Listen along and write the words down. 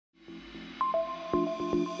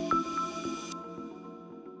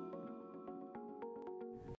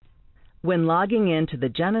When logging into the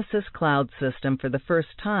Genesys Cloud system for the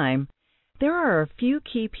first time, there are a few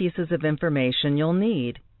key pieces of information you'll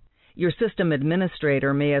need. Your system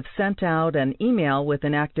administrator may have sent out an email with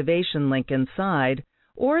an activation link inside,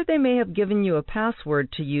 or they may have given you a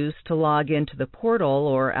password to use to log into the portal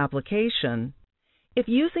or application. If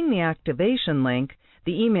using the activation link,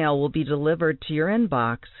 the email will be delivered to your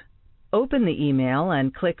inbox. Open the email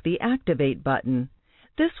and click the Activate button.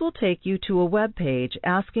 This will take you to a web page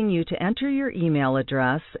asking you to enter your email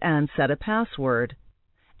address and set a password.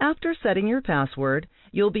 After setting your password,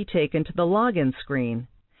 you'll be taken to the login screen.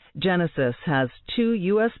 Genesys has 2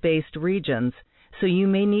 U.S.-based regions, so you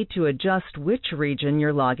may need to adjust which region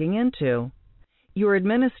you're logging into. Your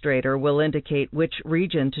administrator will indicate which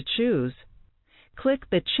region to choose. Click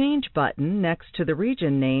the Change button next to the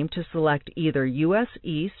region name to select either U.S.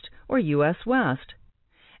 East or U.S. West.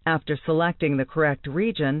 After selecting the correct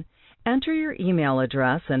region, enter your email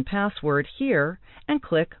address and password here and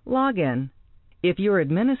click Login. If your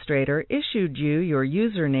administrator issued you your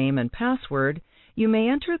username and password, you may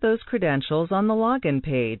enter those credentials on the login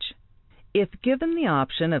page. If given the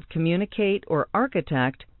option of Communicate or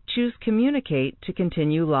Architect, choose Communicate to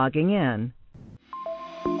continue logging in.